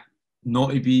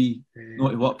not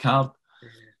to work hard.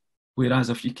 Whereas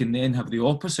if you can then have the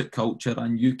opposite culture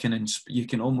and you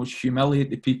can almost humiliate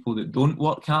the people that don't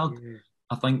work hard,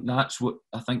 I think that's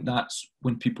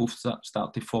when people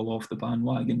start to fall off the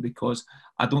bandwagon, because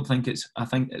I think it's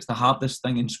the hardest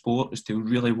thing in sport is to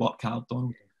really work hard,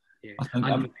 Donald. I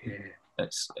think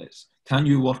it's can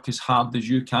you work as hard as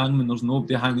you can when there's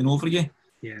nobody hanging over you?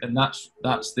 And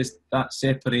that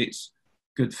separates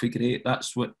good for great.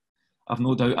 That's what I've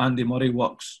no doubt Andy Murray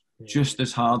works just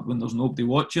as hard when there's nobody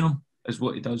watching him as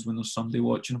what he does when there's somebody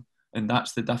watching him. And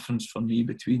that's the difference for me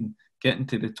between getting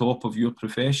to the top of your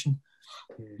profession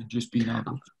and just being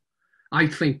average. I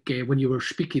think when you were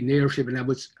speaking there,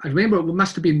 I remember it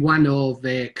must have been one of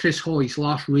Chris Hoy's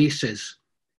last races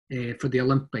for the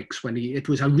Olympics, when it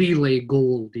was a relay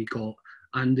gold he got,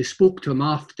 and they spoke to him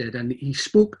after, and he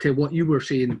spoke to what you were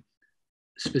saying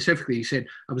specifically. He said,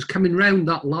 I was coming round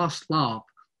that last lap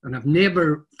and I've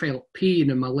never felt pain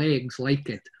in my legs like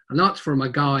it. And that's from a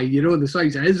guy, the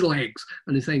size of his legs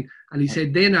and the thing. And he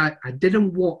said, then I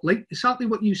didn't want, like exactly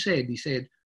what you said, he said,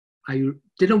 I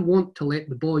didn't want to let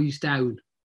the boys down.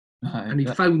 And he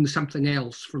found something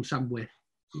else from somewhere.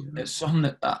 It's something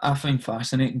that I find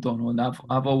fascinating, Donald. And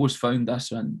I've always found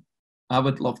this, and I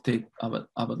would love to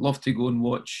go and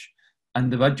watch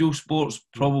individual sports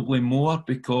probably more,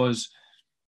 because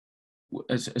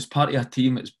as part of a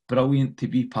team, it's brilliant to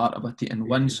be part of a team and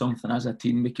win something as a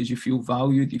team, because you feel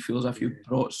valued, you feel as if you've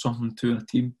brought something to a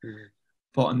team.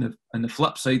 But on the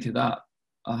flip side to that,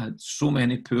 I had so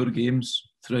many poor games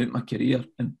throughout my career,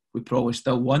 and we probably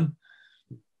still won.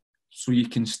 So you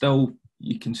can still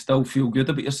feel good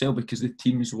about yourself because the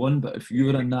team's won. But if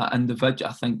you're in that individual,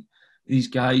 I think these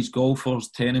guys, golfers,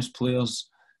 tennis players,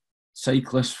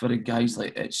 cyclists, for the guys,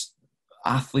 like, it's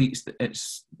athletes,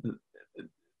 it's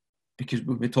because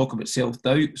when we talk about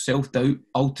self-doubt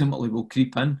ultimately will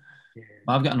creep in.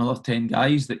 I've got another 10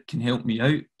 guys that can help me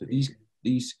out, but these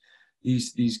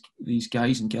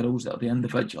guys and girls that are the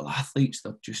individual athletes,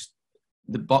 they're just,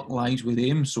 the buck lies with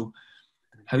them. So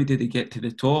how do they get to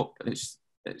the top? It's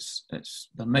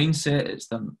their mindset,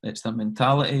 it's their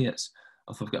mentality. It's,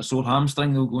 if they've got a sore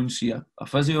hamstring, they'll go and see a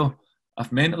physio.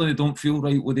 If mentally they don't feel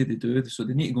right, what do they do? So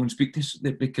they need to go and speak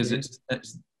to, because it's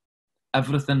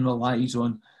everything relies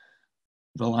on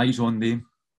them.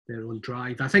 Their own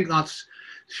drive. I think that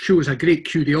shows a great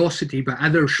curiosity about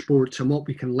other sports and what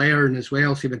we can learn as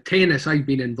well. See, with tennis, I've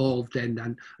been involved in,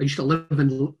 and I used to live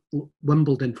in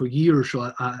Wimbledon for years,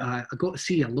 so I got to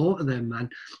see a lot of them.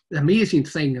 And the amazing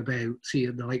thing about, see,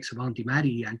 the likes of Andy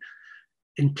Murray, and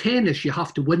in tennis, you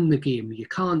have to win the game. You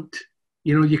can't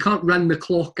run the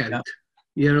clock out.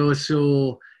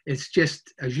 So it's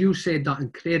just, as you said, that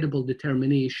incredible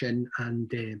determination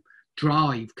and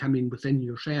drive coming within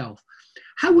yourself.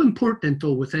 How important,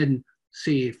 though, within,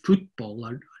 say, football,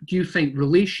 or do you think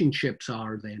relationships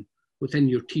are then within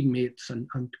your teammates and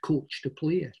coach to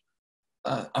player?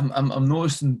 I'm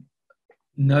noticing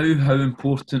now how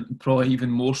important, probably even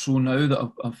more so now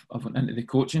that I've went into the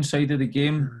coaching side of the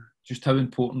game, just how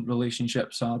important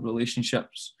relationships are.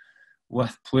 Relationships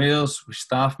with players, with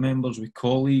staff members, with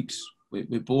colleagues,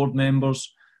 with board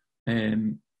members.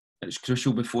 It's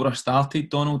crucial. Before I started,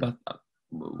 Donald,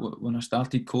 when I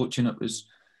started coaching, it was,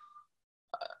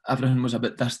 everything was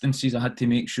about distances. I had to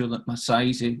make sure that my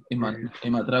size in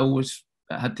my drill was,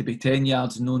 it had to be 10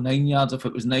 yards and no 9 yards. If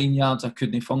it was 9 yards, I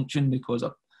couldn't function, because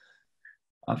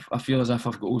I feel as if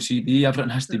I've got OCD. Everything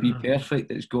has to be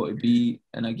perfect. It's got to be,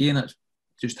 and again, it's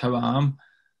just how I am.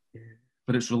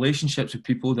 but it's relationships with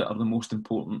people that are the most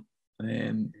important,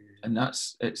 and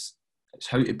it's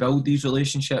how to build these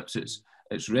relationships.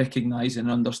 It's recognising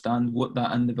and understand what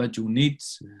that individual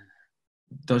needs.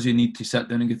 Does he need to sit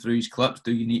down and go through his clips?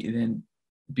 Do you need to then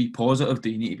be positive? Do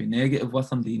you need to be negative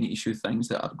with him? Do you need to show things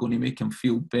that are going to make him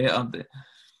feel better?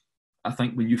 I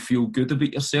think when you feel good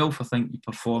about yourself, I think you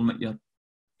perform at your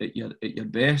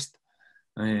best.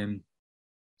 And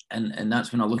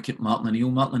that's when I look at Martin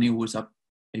O'Neill. Martin O'Neill was a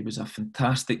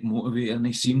fantastic motivator, and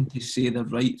he seemed to say the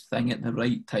right thing at the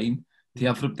right time to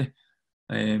everybody.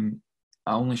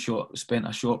 I only spent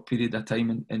a short period of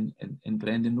time in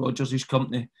Brendan Rodgers'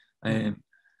 company,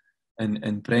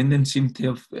 and Brendan seemed to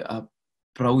have a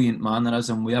brilliant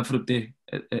mannerism with everybody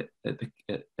at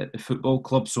the football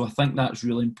club. So I think that's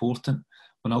really important.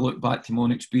 When I look back to my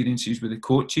own experiences with the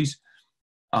coaches,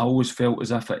 I always felt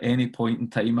as if at any point in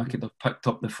time I could have picked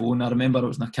up the phone. I remember I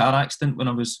was in a car accident when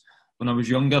I was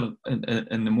younger in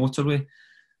the motorway.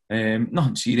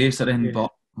 Nothing serious or anything,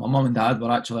 but my mum and dad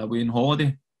were actually away on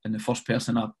holiday, and the first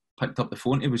person I picked up the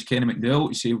phone to was Kenny McDowell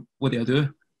to say, "What do I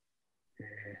do?"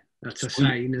 That's a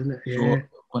sign, isn't it? So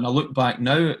when I look back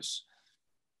now, it's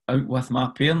out with my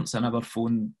parents. I never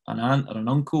phoned an aunt or an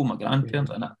uncle, my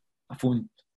grandparents, and I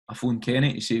phoned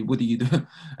Kenny to say, "What do you do?"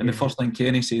 And the first thing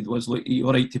Kenny said was, "Look, are you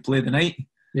all right to play tonight?"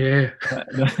 Yeah.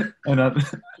 And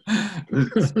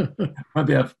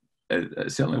maybe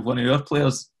certainly one of your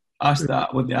players asked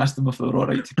that when they asked them if they were all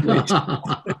right to play.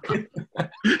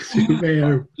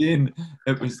 Again,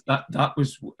 it was that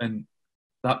was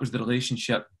the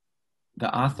relationship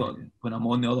that I thought when I'm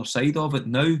on the other side of it.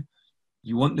 Now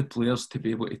you want the players to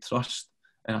be able to trust,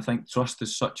 and I think trust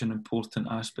is such an important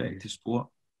aspect to sport.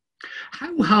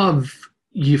 How have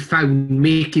you found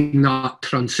making that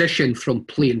transition from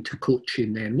playing to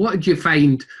coaching then? What did you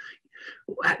find?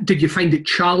 Did you find it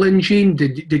challenging?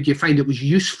 Did you find it was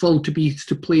useful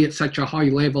to play at such a high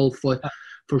level for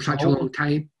such a long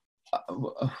time?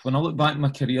 When I look back at my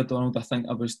career, Donald, I think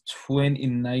I was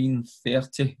 29,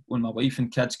 30 when my wife and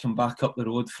kids came back up the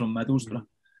road from Middlesbrough.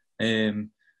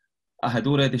 I had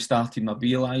already started my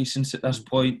B licence at this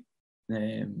point,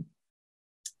 and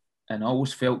I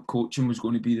always felt coaching was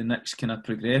going to be the next kind of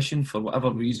progression. For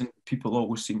whatever reason, people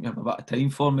always seem to have a bit of time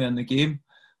for me in the game,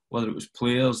 whether it was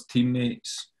players,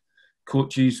 teammates,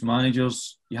 coaches,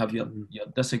 managers. You have your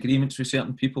disagreements with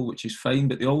certain people, which is fine,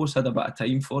 but they always had a bit of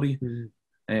time for you.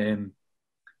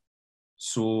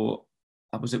 So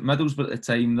I was at Middlesbrough at the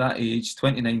time, that age,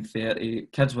 29, 30,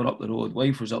 kids were up the road,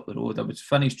 wife was up the road. I would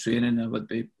finish training, I would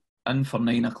be in for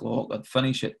 9 o'clock, I'd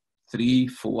finish at 3,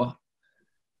 4.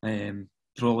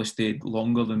 Probably stayed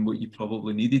longer than what you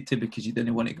probably needed to because you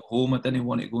didn't want to go home. I didn't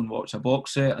want to go and watch a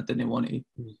box set. I didn't want to.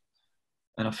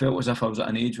 And I felt as if I was at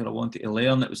an age where I wanted to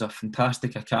learn. It was a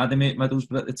fantastic academy at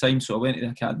Middlesbrough at the time, so I went to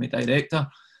the academy director.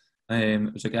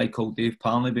 It was a guy called Dave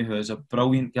Parnaby, who is a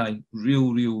brilliant guy,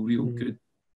 real good,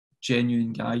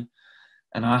 genuine guy.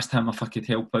 And I asked him if I could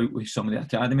help out with some of the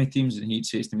academy teams, and he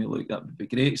says to me, "Look, that would be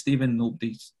great, Stephen.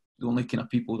 The only kind of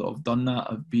people that have done that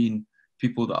have been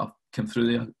people that have come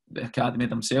through the academy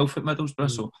themselves at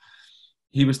Middlesbrough." So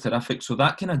he was terrific. So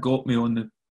that kind of got me on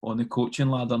the coaching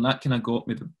ladder, and that kind of got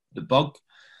me the bug.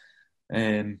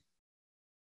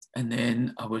 And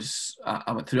then I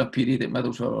went through a period at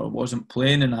Middlesbrough where I wasn't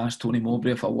playing, and I asked Tony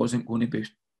Mowbray if I wasn't going to be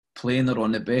playing or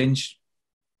on the bench,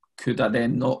 could I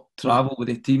then not travel with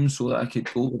the team so that I could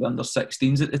go with under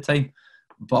 16s at the time.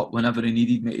 But whenever he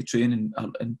needed me to train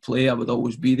and play, I would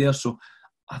always be there. So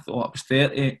I thought, I was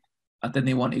 30, I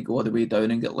didn't want to go all the way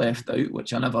down and get left out,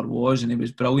 which I never was, and he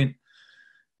was brilliant.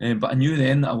 But I knew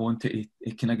then that I wanted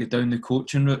to kind of get down the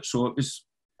coaching route. So it was,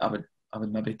 I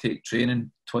would maybe take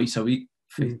training twice a week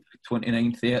for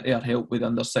 29, 30, or help with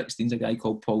under 16s, a guy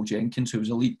called Paul Jenkins, who was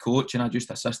a lead coach, and I just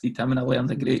assisted him, and I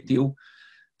learned a great deal.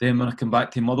 Then when I came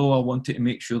back to Motherwell, I wanted to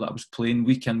make sure that I was playing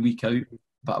week in, week out,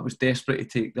 but I was desperate to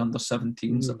take the under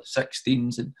 17s and the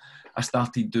 16s, and I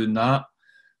started doing that.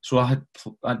 So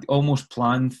I'd almost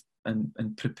planned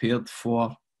and prepared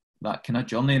for that kind of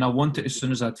journey, and I wanted, as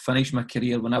soon as I'd finished my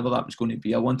career, whenever that was going to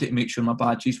be, I wanted to make sure my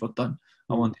badges were done.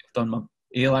 I wanted to have done my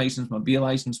A licence, my B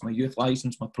licence, my youth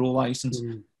licence, my pro licence.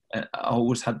 I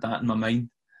always had that in my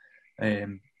mind.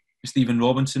 Stephen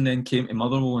Robinson then came to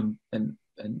Motherwell, and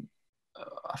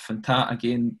a fantastic,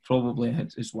 again, probably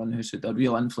is one who's had a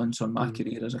real influence on my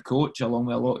career as a coach, along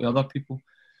with a lot of other people.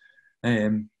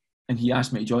 And he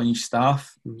asked me to join his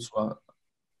staff. So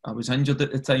I was injured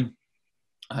at the time.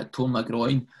 I had torn my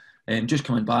groin. Just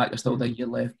coming back, I still had a year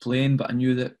left playing, but I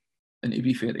knew that, and to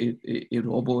be fair to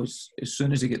Robbo, as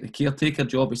soon as he get the caretaker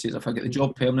job, he says, if I get the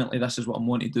job permanently, this is what I'm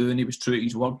wanting to do, and he was true to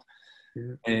his word.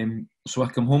 So I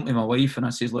come home to my wife and I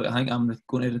says, look, I think I'm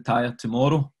going to retire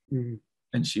tomorrow.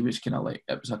 And she was kind of like,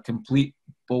 it was a complete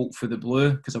bolt for the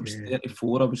blue, because I was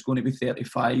 34, I was going to be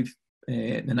 35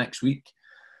 the next week.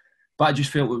 But I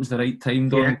just felt it was the right time,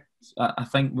 Don. I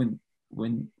think when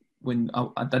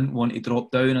I didn't want to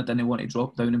drop down, I didn't want to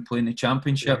drop down and play in the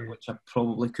Championship, which I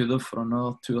probably could have for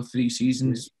another 2 or 3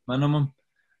 seasons minimum,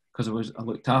 because I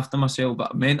looked after myself.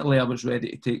 But mentally I was ready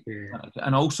to take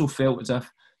and I also felt as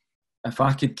if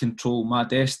I could control my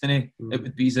destiny, it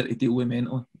would be easier to deal with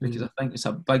mentally, because I think it's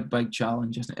a big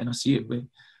challenge, isn't it? And I see it with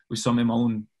some of my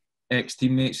own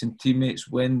ex-teammates and teammates.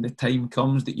 When the time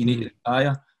comes that you need to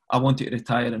retire, I wanted to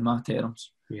retire in my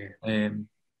terms. And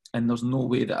there's no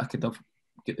way that I could have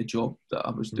get the job that I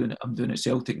was doing. I'm doing at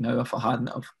Celtic now if I hadn't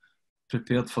have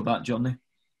prepared for that journey.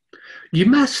 You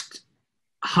must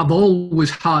have always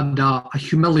had a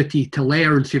humility to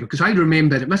learn, because I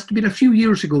remember it must have been a few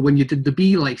years ago when you did the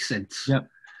B licence.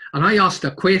 And I asked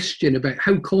a question about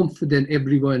how confident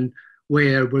everyone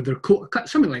were with their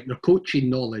something like their coaching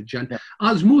knowledge. And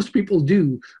as most people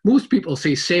do, most people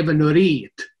say 7 or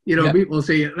 8. People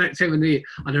say 7 or 8.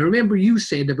 And I remember you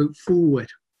said about 4.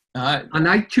 And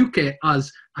I took it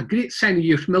as a great sign of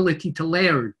your humility to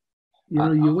learn.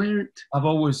 You weren't. I've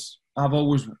always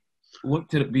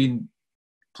looked at it being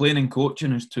playing and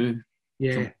coaching as 2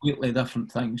 completely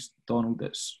different things, Donald.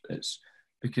 It's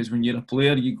because when you're a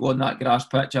player, you go on that grass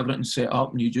pitch, everything's set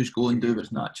up, and you just go and do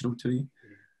what's natural to you.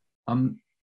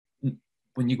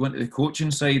 When you go into the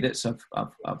coaching side,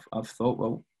 I've thought,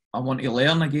 well, I want to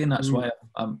learn again. That's why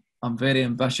I'm very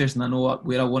ambitious, and I know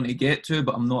where I want to get to,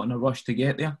 but I'm not in a rush to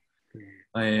get there.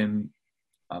 I've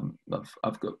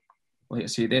got, like I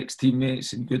said,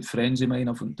 ex-teammates and good friends of mine.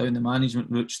 I've went down the management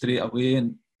route straight away,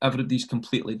 and everybody's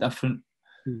completely different.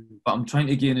 But I'm trying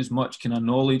to gain as much kind of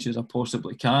knowledge as I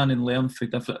possibly can and learn for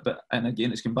different. And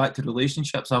again, it's come back to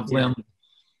relationships. I've learned.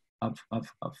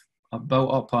 I've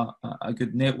built up a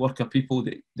good network of people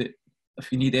that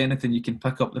if you need anything, you can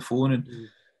pick up the phone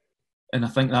and I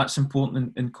think that's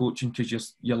important in coaching,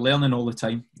 because you're learning all the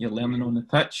time. You're learning on the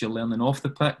pitch, you're learning off the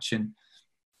pitch, and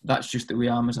that's just the way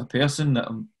I am as a person. That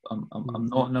I'm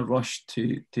not in a rush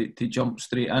to jump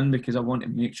straight in, because I want to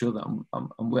make sure that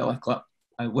I'm well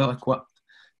equipped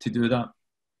to do that.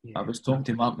 I was talking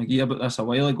to Mark McGee about this a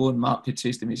while ago, and Mark had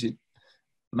said to me, he said,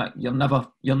 Mick,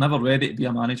 you're never ready to be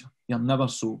a manager. You're never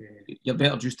so. You're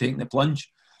better just taking the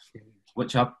plunge,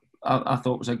 which I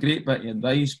thought was a great bit of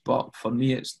advice, but for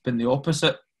me it's been the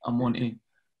opposite. I want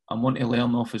to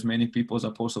learn off as many people as I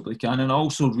possibly can, and I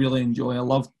also really enjoy. I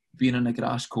love being in the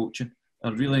grass coaching. I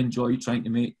really enjoy trying to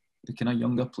make the kind of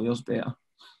younger players better.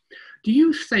 Do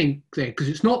you think, because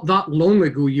it's not that long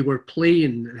ago you were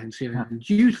playing,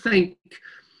 do you think,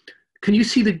 can you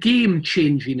see the game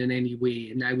changing in any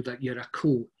way now that you're a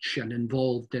coach and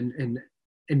involved in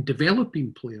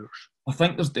developing players? I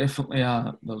think there's definitely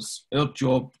our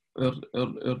job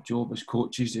as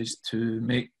coaches is to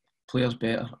make players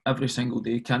better every single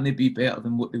day. Can they be better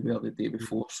than what they were the day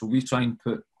before? So we try and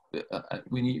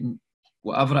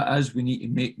whatever it is, we need to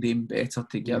make them better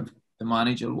to give the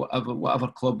manager, whatever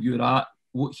club you're at,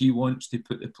 what he wants to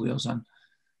put the players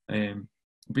in.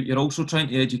 But you're also trying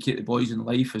to educate the boys in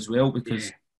life as well,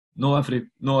 because not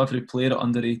every player at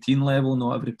under 18 level,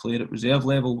 not every player at reserve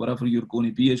level, wherever you're going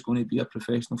to be, is going to be a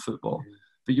professional footballer.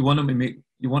 But you want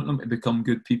them to become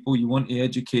good people. You want to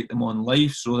educate them on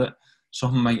life, so that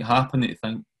something might happen that you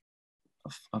think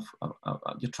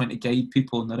you're trying to guide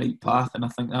people on the right path. And I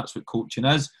think that's what coaching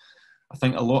is. I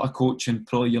think a lot of coaching,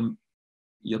 probably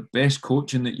your best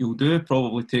coaching that you'll do,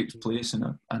 probably takes place in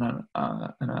an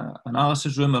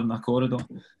analysis room or in a corridor,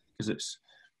 because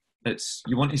it's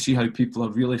you want to see how people are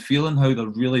really feeling, how they're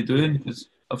really doing. Because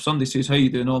if somebody says, "How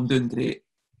you doing?" "Oh, I'm doing great."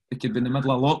 They could be in the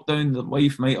middle of lockdown, their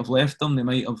wife might have left them, they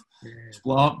might have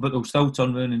split up, but they'll still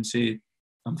turn around and say,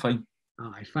 "I'm fine."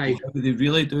 Fine. How are they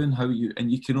really doing?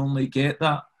 And you can only get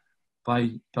that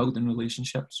by building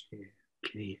relationships.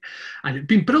 Okay. And it's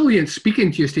been brilliant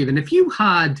speaking to you, Stephen. If you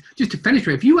had, just to finish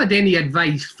with, if you had any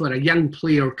advice for a young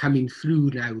player coming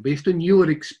through now, based on your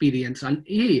experience and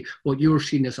what you're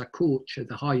seeing as a coach at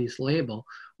the highest level,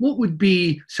 what would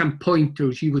be some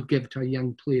pointers you would give to a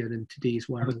young player in today's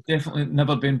world? I would definitely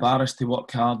never be embarrassed to work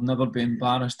hard, never be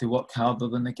embarrassed to work harder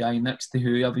than the guy next to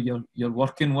whoever you're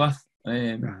working with.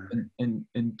 And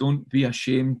don't be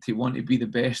ashamed to want to be the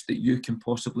best that you can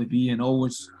possibly be, and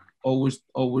always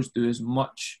do as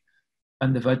much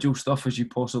individual stuff as you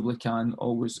possibly can.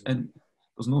 Always, and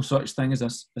there's no such thing as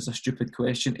a stupid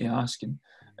question to ask,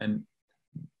 and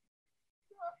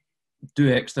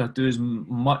do as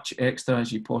much extra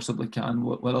as you possibly can,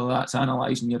 whether that's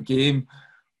analysing your game,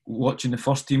 watching the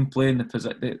first team playing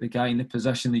the guy in the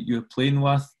position that you're playing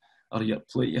with, or your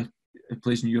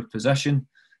plays in your position,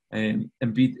 and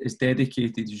be as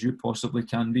dedicated as you possibly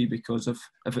can be, because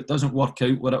if it doesn't work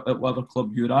out at whatever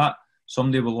club you're at,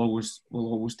 somebody will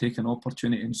always take an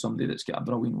opportunity, and somebody that's got a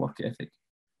brilliant work ethic.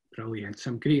 Brilliant.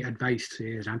 Some great advice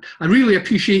there, and I really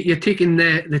appreciate you taking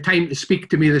the time to speak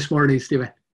to me this morning, Stephen.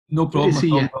 No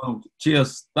problem.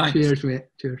 Cheers. Thanks. Cheers, mate.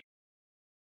 Cheers.